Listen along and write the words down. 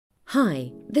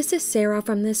Hi, this is Sarah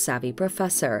from the Savvy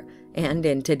Professor, and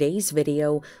in today's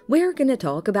video, we're going to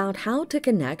talk about how to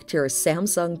connect your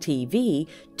Samsung TV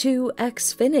to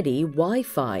Xfinity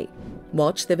Wi-Fi.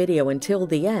 Watch the video until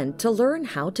the end to learn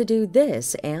how to do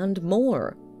this and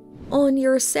more. On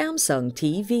your Samsung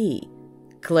TV,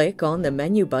 click on the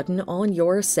menu button on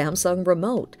your Samsung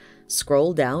remote,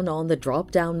 scroll down on the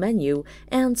drop-down menu,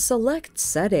 and select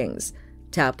Settings.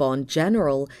 Tap on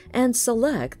General and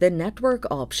select the Network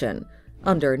option.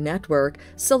 Under Network,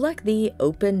 select the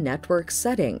Open Network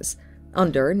Settings.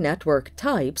 Under Network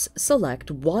Types,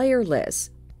 select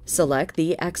Wireless. Select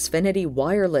the Xfinity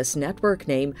Wireless network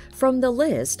name from the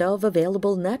list of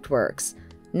available networks.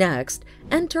 Next,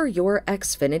 enter your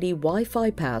Xfinity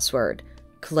Wi-Fi password.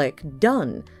 Click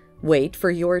Done. Wait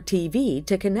for your TV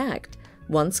to connect.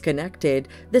 Once connected,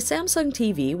 the Samsung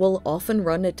TV will often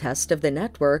run a test of the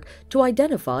network to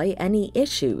identify any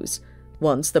issues.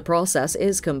 Once the process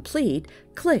is complete,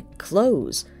 click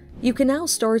Close. You can now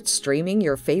start streaming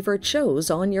your favorite shows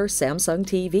on your Samsung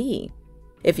TV.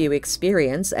 If you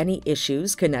experience any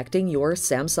issues connecting your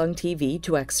Samsung TV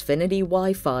to Xfinity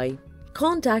Wi-Fi,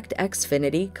 contact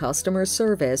Xfinity Customer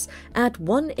Service at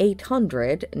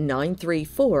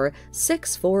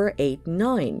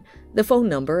 1-800-934-6489. The phone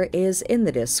number is in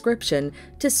the description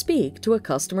to speak to a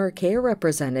customer care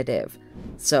representative.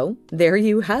 So, there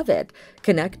you have it.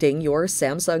 Connecting your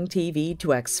Samsung TV to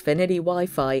Xfinity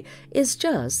Wi-Fi is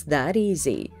just that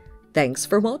easy. Thanks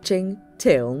for watching.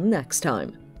 Till next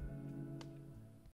time.